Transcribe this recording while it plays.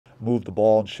moved the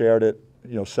ball and shared it.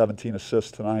 17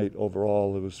 assists tonight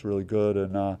overall. It was really good,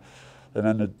 and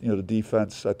then the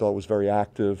defense I thought was very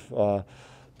active.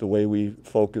 The way we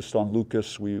focused on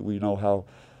Lucas, we know how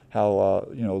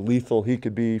lethal he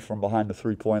could be from behind the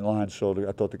three-point line. So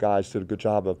I thought the guys did a good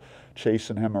job of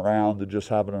chasing him around and just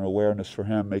having an awareness for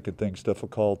him, making things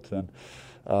difficult. And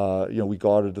we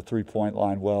guarded the three-point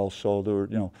line well. So there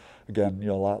were, again,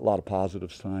 a lot of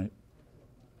positives tonight.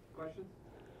 Questions?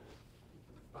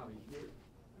 Bobby,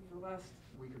 the last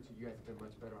week or two, you guys have been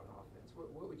much better on offense.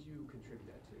 What would you contribute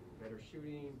that to? Better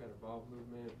shooting, better ball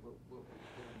movement? What would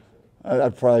you say?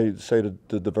 I'd probably say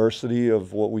the diversity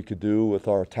of what we could do with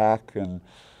our attack, and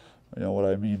what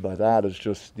I mean by that is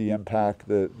just the impact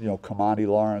that Kamani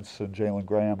Lawrence and Jalen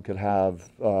Graham could have,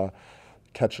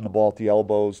 catching the ball at the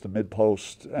elbows, the mid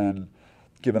post, and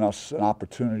giving us an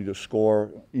opportunity to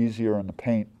score easier in the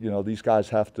paint. These guys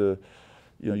have to,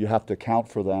 you have to account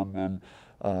for them, and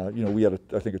we had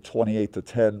I think a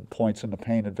 28-10 points in the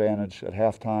paint advantage at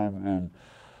halftime, and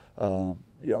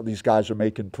these guys are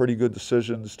making pretty good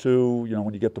decisions too.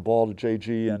 When you get the ball to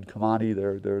JG and Kamani,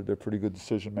 they're pretty good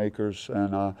decision makers,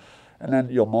 and then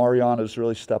Marion has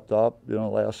really stepped up the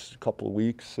last couple of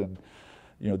weeks, and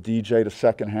DJ the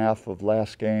second half of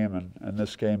last game and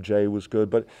this game Jay was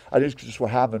good, but I just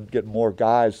we're getting more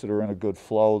guys that are in a good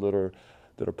flow that are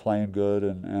playing good,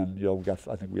 and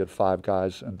I think we had 5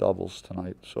 guys in doubles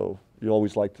tonight, so you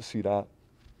always like to see that.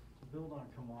 To build on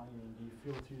Kamani, do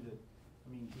you feel too that,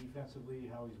 defensively,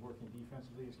 how he's working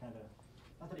defensively is kind of,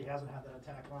 not that he hasn't had that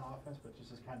attack on offense, but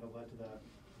just has kind of led to that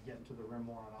getting to the rim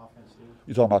more on offense too?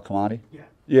 You talking about Kamani? Yeah.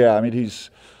 Yeah, he's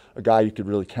a guy you could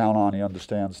really count on. He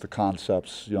understands the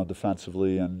concepts,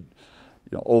 defensively, and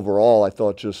overall, I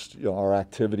thought just our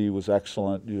activity was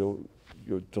excellent. Your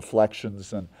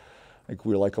deflections, and I think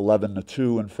we were like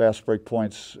 11-2 in fast break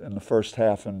points in the first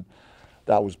half, and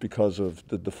that was because of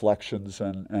the deflections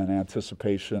and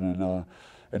anticipation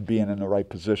and being in the right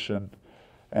position.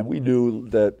 And we knew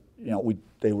that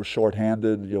they were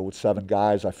shorthanded, with 7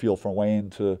 guys. I feel for Wayne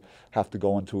to have to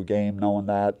go into a game knowing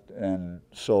that, and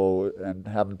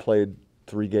having played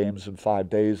 3 games in 5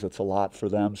 days, that's a lot for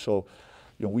them. So,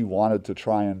 we wanted to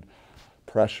try and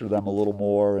pressure them a little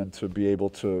more and to be able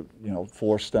to,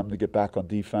 force them to get back on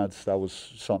defense. That was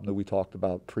something that we talked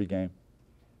about pregame.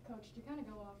 Coach, to kind of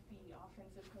go off the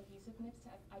offensive cohesiveness,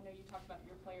 I know you talked about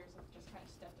your players have just kind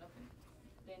of stepped up and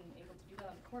been able to do that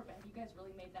on the court, but have you guys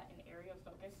really made that an area of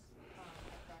focus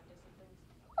at practice and things?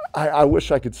 I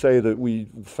wish I could say that we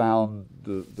found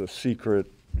the secret,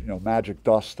 magic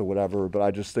dust or whatever, but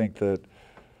I just think that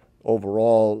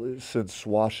overall, since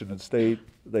Washington State,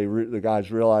 the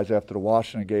guys realized after the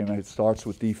Washington game that it starts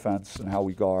with defense and how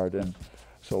we guard, and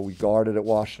so we guarded at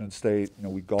Washington State.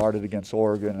 We guarded against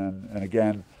Oregon, and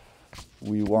again,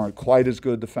 we weren't quite as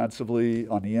good defensively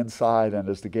on the inside, and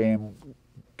as the game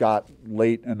got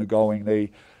late in the going,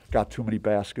 they got too many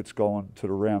baskets going to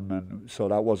the rim, and so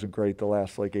that wasn't great the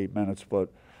last 8 minutes, but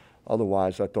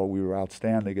otherwise I thought we were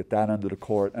outstanding at that end of the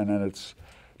court, and then it's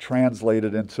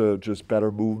translated into just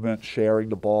better movement, sharing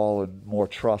the ball, and more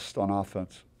trust on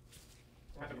offense.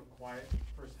 Kind of a quiet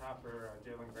first half for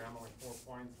Jalen Graham, only 4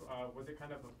 points. Was it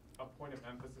kind of a point of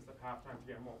emphasis at halftime to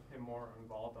get him more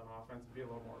involved on offense, be a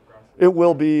little more aggressive? It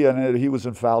will be, and he was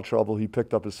in foul trouble. He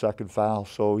picked up his second foul,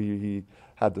 so he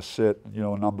had to sit, a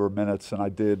number of minutes, and I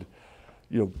did,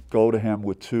 go to him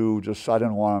with 2. I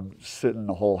didn't want him sitting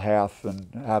the whole half and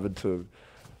having to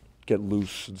get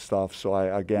loose and stuff. So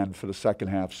again, for the second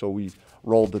half, so we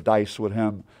rolled the dice with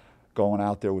him going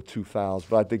out there with 2 fouls.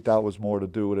 But I think that was more to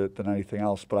do with it than anything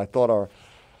else. But I thought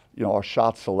our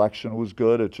shot selection was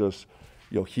good. It just,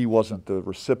 he wasn't the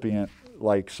recipient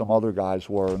like some other guys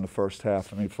were in the first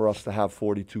half. For us to have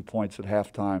 42 points at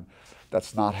halftime,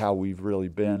 that's not how we've really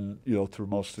been, through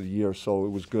most of the year. So it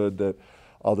was good that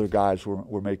other guys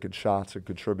were making shots and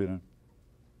contributing.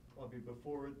 Bobby,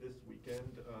 before this weekend,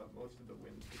 most of the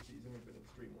wins this season have been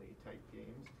extremely tight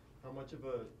games. How much of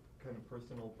a kind of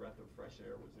personal breath of fresh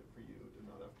air was it for you to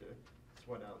not have to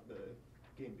sweat out the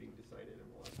game being decided in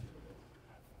the last few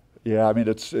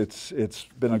minutes? Yeah, it's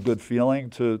been a good feeling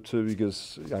to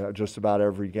because just about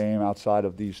every game outside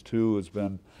of these 2 has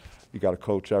been, you got to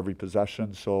coach every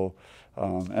possession. So,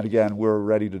 and again, we're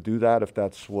ready to do that if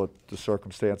that's what the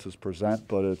circumstances present.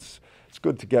 But it's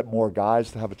good to get more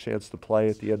guys to have a chance to play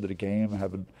at the end of the game,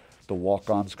 having the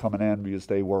walk-ons coming in because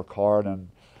they work hard and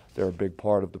they're a big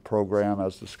part of the program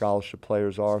as the scholarship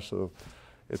players are. So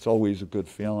it's always a good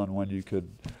feeling when you could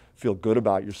feel good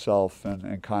about yourself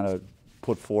and kind of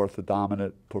put forth a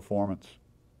dominant performance.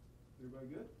 Everybody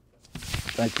good?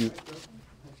 Thank you.